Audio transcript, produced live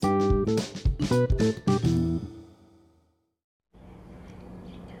Hello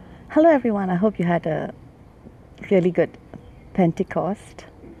everyone, I hope you had a really good Pentecost.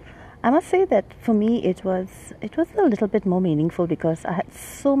 I must say that for me it was a little bit more meaningful because I had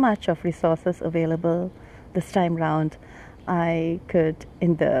so much of resources available this time round. I could,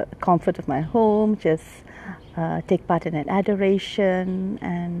 in the comfort of my home, just take part in an adoration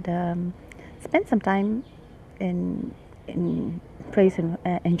and spend some time in praise and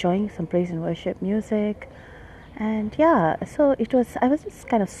enjoying some praise and worship music. And yeah, so I was just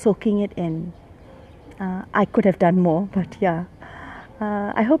kind of soaking it in. I could have done more, but yeah,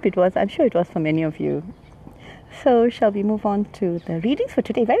 I hope it was. I'm sure it was for many of you. So shall we move on to the readings for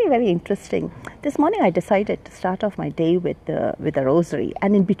today? Very, very interesting. This morning I decided to start off my day with the rosary,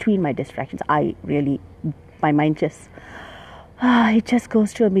 and in between my distractions, my mind just, it just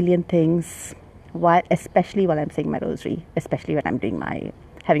goes to a million things, especially while I'm saying my rosary, especially when I'm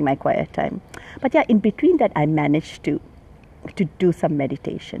having my quiet time. But yeah, in between that, I managed to do some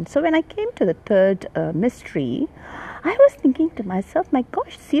meditation. So when I came to the third mystery, I was thinking to myself, my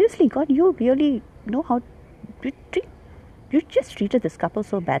gosh, seriously, God, you really know how to treat. You just treated this couple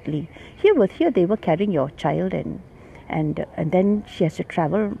so badly. Here they were carrying your child, and then she has to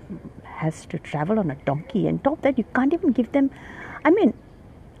travel on a donkey, and top that you can't even give them. I mean,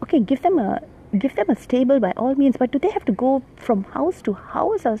 okay, give them a stable by all means, but do they have to go from house to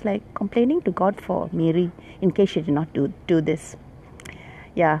house? I was like complaining to God for Mary in case she did not do this.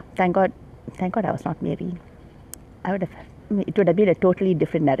 Yeah, thank God I was not Mary. It would have been a totally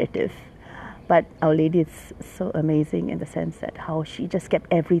different narrative. But Our Lady is so amazing in the sense that how she just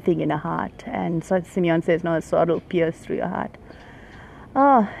kept everything in her heart. And so Simeon says, no, a sword will pierce through your heart.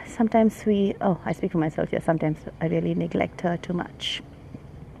 Sometimes I speak for myself here, sometimes I really neglect her too much.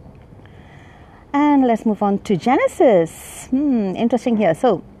 And let's move on to Genesis. Interesting here.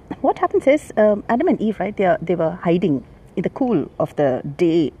 So what happens is Adam and Eve, right? They were hiding in the cool of the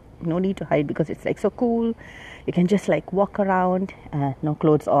day. No need to hide because it's like so cool. You can just like walk around, no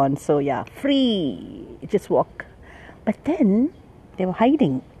clothes on. So yeah, free, just walk. But then they were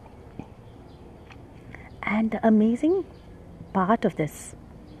hiding. And the amazing part of this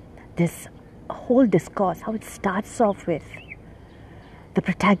whole discourse, how it starts off with the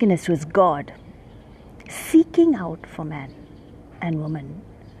protagonist who is God, seeking out for man and woman.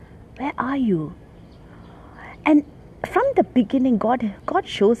 Where are you? And from the beginning, God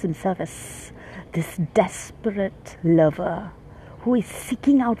shows himself as this desperate lover who is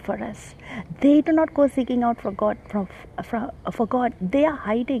seeking out for us. They do not go seeking out for God. For God, they are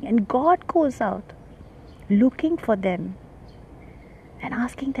hiding, and God goes out looking for them and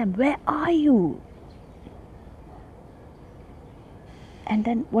asking them, "Where are you?" And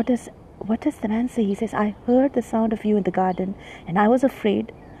then what does the man say? He says, "I heard the sound of you in the garden, and I was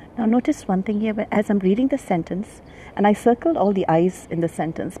afraid." Now notice one thing here, as I'm reading the sentence, and I circled all the I's in the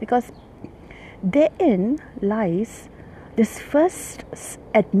sentence, because therein lies this first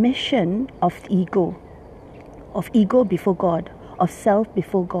admission of ego before God, of self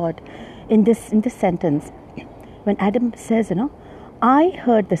before God. In this sentence, when Adam says, I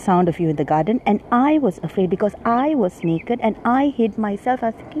heard the sound of you in the garden, and I was afraid because I was naked and I hid myself. I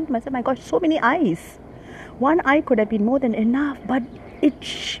was thinking to myself, my gosh, so many eyes. One eye could have been more than enough, but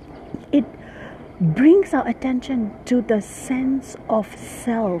it brings our attention to the sense of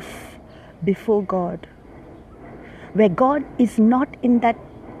self before God, where God is not in that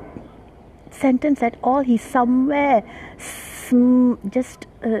sentence at all. He's somewhere, just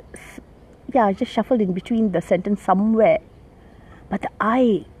shuffled in between the sentence somewhere. But the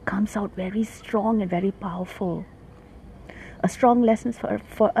I comes out very strong and very powerful. A strong lesson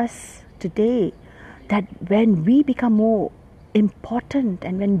for us today, that when we become more important,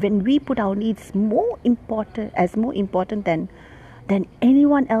 and when we put our needs more important than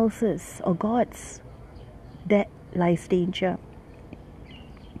anyone else's or God's, there lies danger.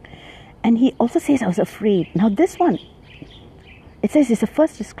 And he also says, I was afraid. Now this one, it says it's the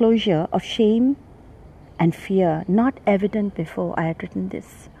first disclosure of shame and fear, not evident before. I had written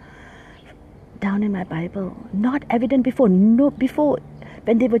this down in my Bible. Not evident before. No, before,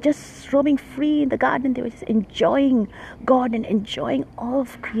 when they were just roaming free in the garden, they were just enjoying God and enjoying all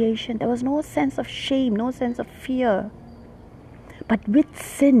of creation. There was no sense of shame, no sense of fear. But with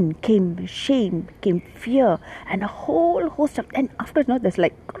sin came shame, came fear, and a whole host of. And after there's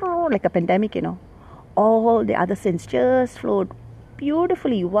like a pandemic, all the other sins just flowed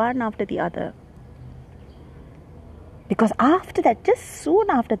beautifully, one after the other. Because after that, just soon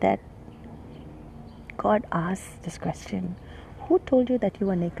after that, God asks this question: who told you that you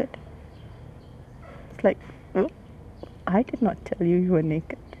were naked? It's like, I did not tell you were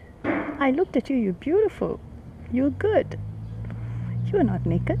naked. I looked at you, you're beautiful, you're good, you're not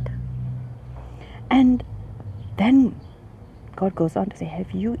naked. And then God goes on to say,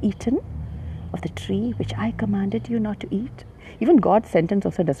 have you eaten of the tree which I commanded you not to eat? Even God's sentence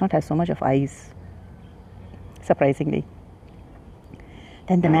also does not have so much of eyes, surprisingly.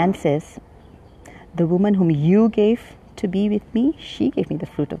 Then the man says, the woman whom you gave to be with me, she gave me the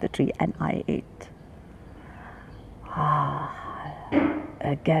fruit of the tree and I ate.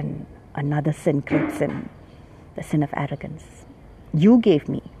 Again, another sin, great sin, the sin of arrogance. You gave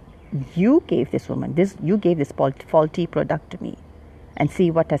this woman, you gave this faulty product to me. And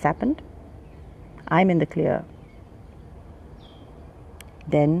see what has happened? I'm in the clear.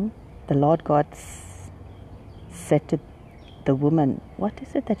 Then the Lord God said to the woman, what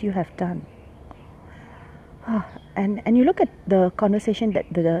is it that you have done? And you look at the conversation, that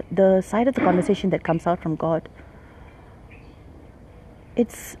the side of the conversation that comes out from God.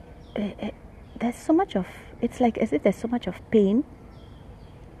 There's so much of, it's like as if there's so much of pain.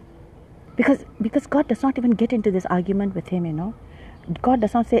 Because God does not even get into this argument with him, you know. God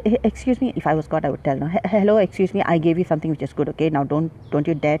does not say, hey, excuse me. If I was God, I would tell, no, hello, excuse me, I gave you something which is good, okay? Now don't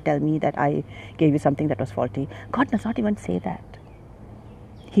you dare tell me that I gave you something that was faulty. God does not even say that.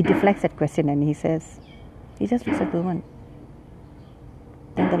 He deflects that question and he just looks at the woman.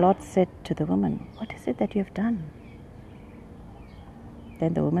 Then the Lord said to the woman, what is it that you have done?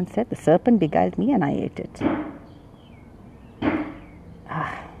 Then the woman said, the serpent beguiled me and I ate it.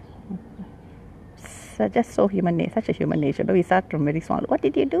 So just such a human nature. We start from very small. What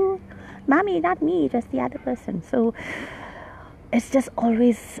did you do? Mommy, not me, just the other person. So it's just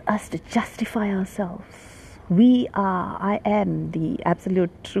always us to justify ourselves. I am the absolute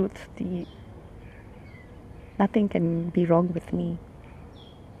truth. Nothing can be wrong with me.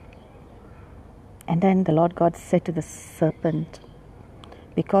 And then the Lord God said to the serpent,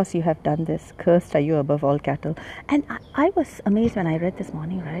 because you have done this, cursed are you above all cattle. And I was amazed when I read this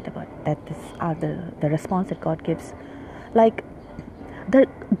morning, right, about that the response that God gives. Like,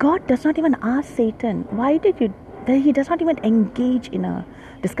 God does not even ask Satan, why did you, he does not even engage in a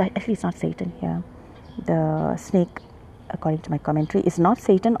discussion. Actually, it's not Satan here. The snake, according to my commentary, is not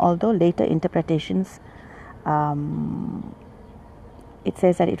Satan, although later interpretations, it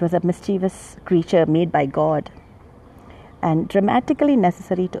says that it was a mischievous creature made by God, and dramatically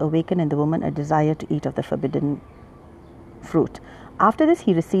necessary to awaken in the woman a desire to eat of the forbidden fruit. After this,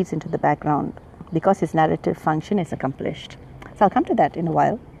 he recedes into the background because his narrative function is accomplished. So I'll come to that in a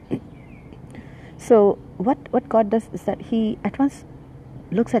while. So what God does is that he at once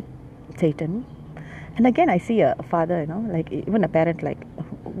looks at Satan, and again I see a father, you know, like even a parent, like,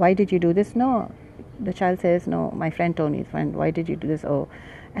 why did you do this? No, the child says, no, my friend told me. Friend, why did you do this? Oh,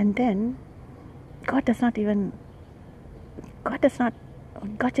 and then God just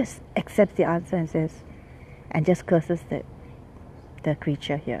accepts the answer and says, and just curses the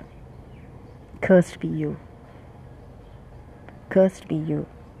creature here. Cursed be you. Cursed be you.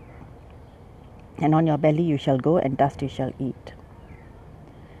 And on your belly you shall go, and dust you shall eat.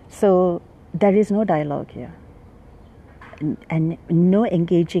 So there is no dialogue here, and no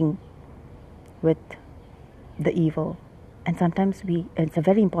engaging with the evil. And sometimes it's a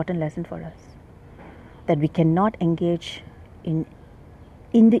very important lesson for us, that we cannot engage in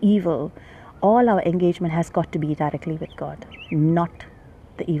the evil. All our engagement has got to be directly with God, not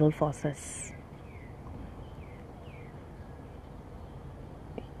the evil forces.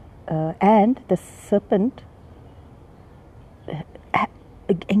 And the serpent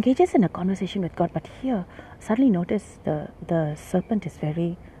engages in a conversation with God, but here suddenly notice the serpent is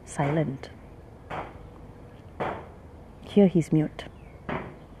very silent. Here he's mute.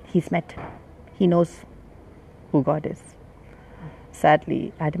 He's met. He knows who God is.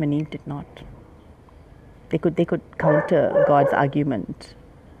 Sadly, Adam and Eve did not. They could counter God's argument.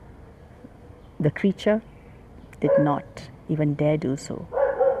 The creature did not even dare do so.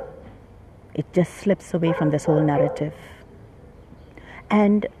 It just slips away from this whole narrative.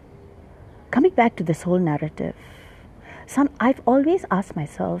 And coming back to this whole narrative, I've always asked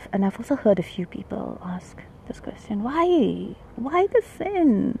myself, and I've also heard a few people ask this question, why the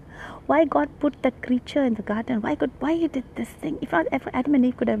sin? Why God put that creature in the garden? Why he did this thing? If not, Adam and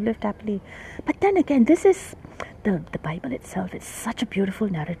Eve could have lived happily. But then again, this is the Bible itself. It's such a beautiful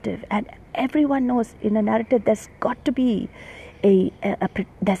narrative, and everyone knows in a narrative there's got to be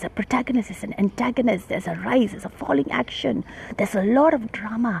there's a protagonist, there's an antagonist, there's a rise, there's a falling action, there's a lot of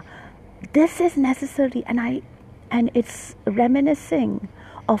drama. This is necessary, and it's reminiscing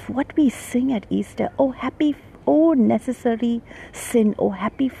of what we sing at Easter. Oh necessary sin, oh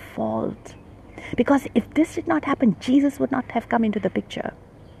happy fault. Because if this did not happen, Jesus would not have come into the picture.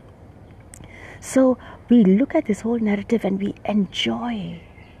 So we look at this whole narrative and we enjoy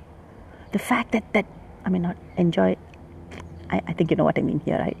the fact that I mean, not enjoy, I think you know what I mean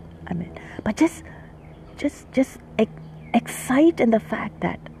here, right? I mean, but just excite in the fact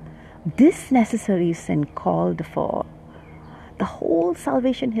that this necessary sin called for the whole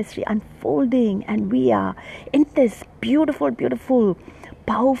salvation history unfolding, and we are in this beautiful, beautiful,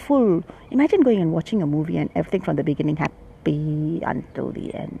 powerful. Imagine going and watching a movie and everything from the beginning happy until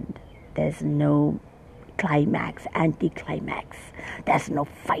the end. There's no climax, anti-climax. There's no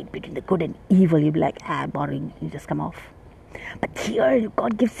fight between the good and evil. You'll be like, boring. You just come off. But here,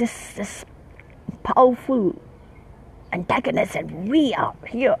 God gives this powerful antagonist, and we are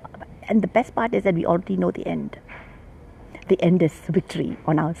here. And the best part is that we already know the end. The end is victory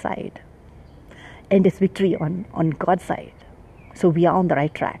on our side. End is victory on God's side. So we are on the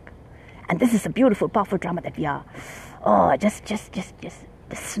right track. And this is a beautiful, powerful drama that we are just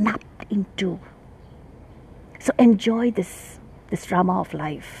snapped into. So enjoy this drama of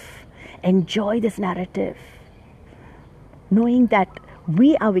life. Enjoy this narrative. Knowing that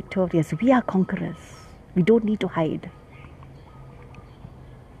we are victorious, we are conquerors. We don't need to hide.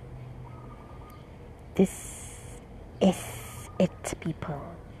 This is it, people.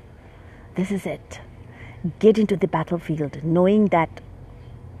 This is it. Get into the battlefield knowing that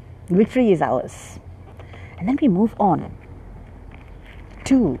victory is ours. And then we move on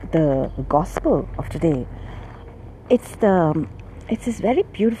to the gospel of today. It's this very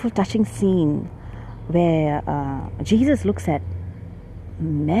beautiful, touching scene where Jesus looks at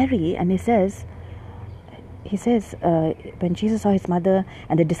Mary and he says, when Jesus saw his mother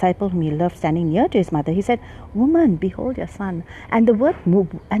and the disciple whom he loved standing near to his mother, he said, "Woman, behold your son." And the word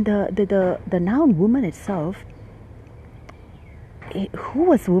and the noun woman itself, who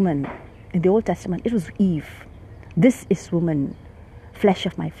was woman in the Old Testament? It was Eve. This is woman, flesh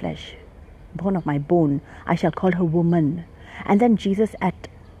of my flesh, bone of my bone. I shall call her woman. And then Jesus at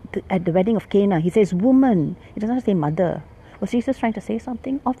the wedding of Cana, he says woman. He does not say mother. Was Jesus trying to say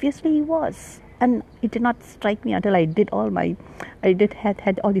something? Obviously he was. And it did not strike me until I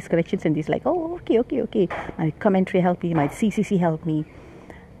had all these corrections and these like, oh, okay. My commentary helped me, my CCC helped me.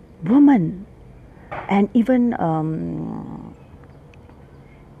 Woman. And even,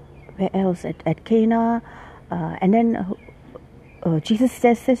 where else? At Cana. And then Jesus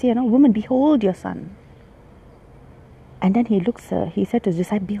says, woman, behold your son. And then he said to his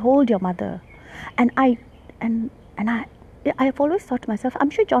disciple, behold your mother. And I've always thought to myself, I'm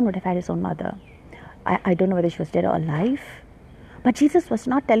sure John would have had his own mother. I don't know whether she was dead or alive. But Jesus was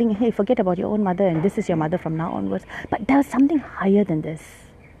not telling, hey, forget about your own mother and this is your mother from now onwards. But there was something higher than this.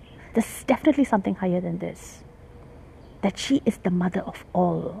 There's definitely something higher than this. That she is the mother of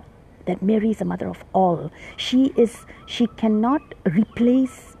all. That Mary is the mother of all. She cannot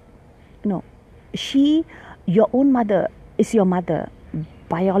replace, your own mother is your mother,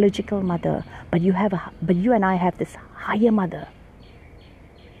 biological mother, but you and I have this higher mother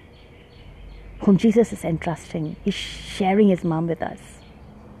whom Jesus is entrusting. He's sharing his mom with us.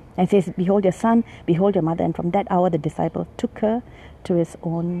 And says, behold your son, behold your mother. And from that hour the disciple took her to his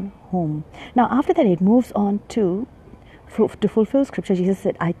own home. Now after that it moves on to fulfill scripture. Jesus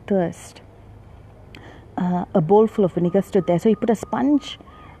said, I thirst. A bowl full of vinegar stood there. So he put a sponge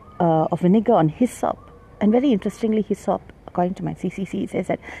of vinegar on hyssop. And very interestingly, hyssop, according to my CCC, it says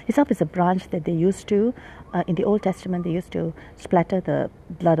that hyssop is a branch that they used to, in the Old Testament, they used to splatter the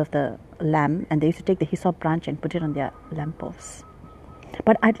blood of the lamb, and they used to take the hyssop branch and put it on their lampposts.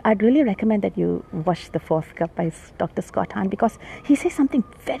 But I'd really recommend that you watch The Fourth Cup by Dr. Scott Hahn, because he says something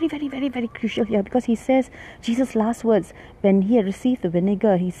very, very, very, very crucial here, because he says, Jesus' last words, when he had received the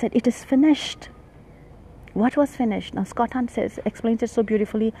vinegar, he said, it is finished. What was finished? Now Scott Hahn explains it so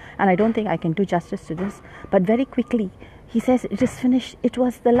beautifully, and I don't think I can do justice to this, but very quickly, he says it is finished. It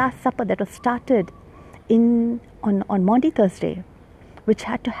was the Last Supper that was started on Maundy Thursday, which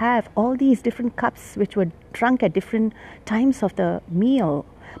had to have all these different cups which were drunk at different times of the meal.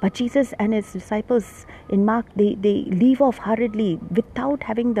 But Jesus and his disciples in Mark, they leave off hurriedly without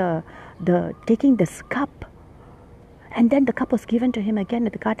having taking this cup. And then the cup was given to him again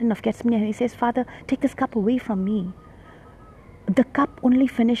at the Garden of Gethsemane, and he says, Father, take this cup away from me. The cup only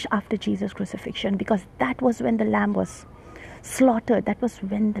finished after Jesus' crucifixion, because that was when the lamb was slaughtered. That was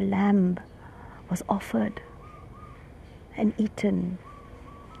when the lamb was offered and eaten.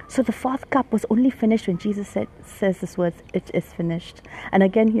 So the fourth cup was only finished when Jesus says this words, it is finished. And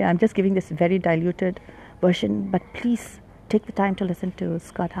again here, I'm just giving this very diluted version, but please take the time to listen to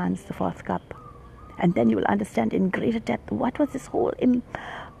Scott Hahn's The Fourth Cup. And then you will understand in greater depth what was this whole,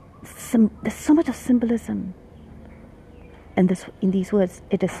 there's so much of symbolism. in these words,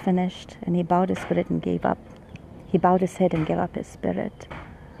 "It is finished," and he bowed his spirit and gave up. He bowed his head and gave up his spirit.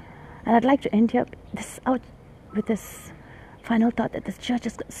 And I'd like to end here out with this final thought that this church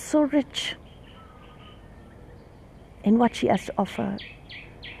is so rich in what she has to offer.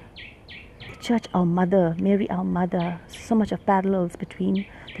 The church, our mother, Mary, our mother, so much of parallels between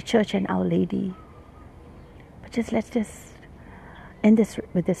the church and Our Lady. But let's just end this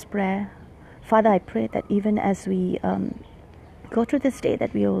with this prayer. Father, I pray that even as we go through this day,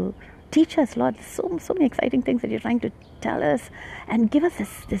 that we will teach us, Lord, so many exciting things that you're trying to tell us, and give us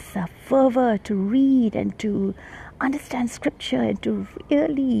this fervor to read and to understand Scripture and to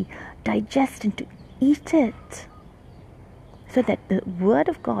really digest and to eat it, so that the Word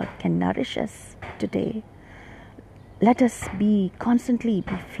of God can nourish us today. Let us constantly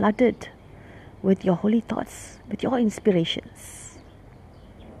be flooded with your holy thoughts, with your inspirations.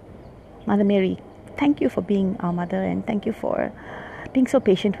 Mother Mary, thank you for being our mother, and thank you for being so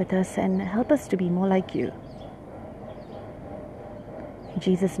patient with us, and help us to be more like you. In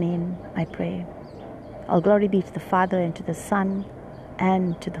Jesus' name I pray. All glory be to the Father, and to the Son,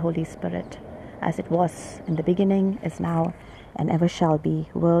 and to the Holy Spirit, as it was in the beginning, is now, and ever shall be,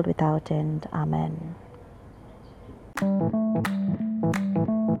 world without end. Amen.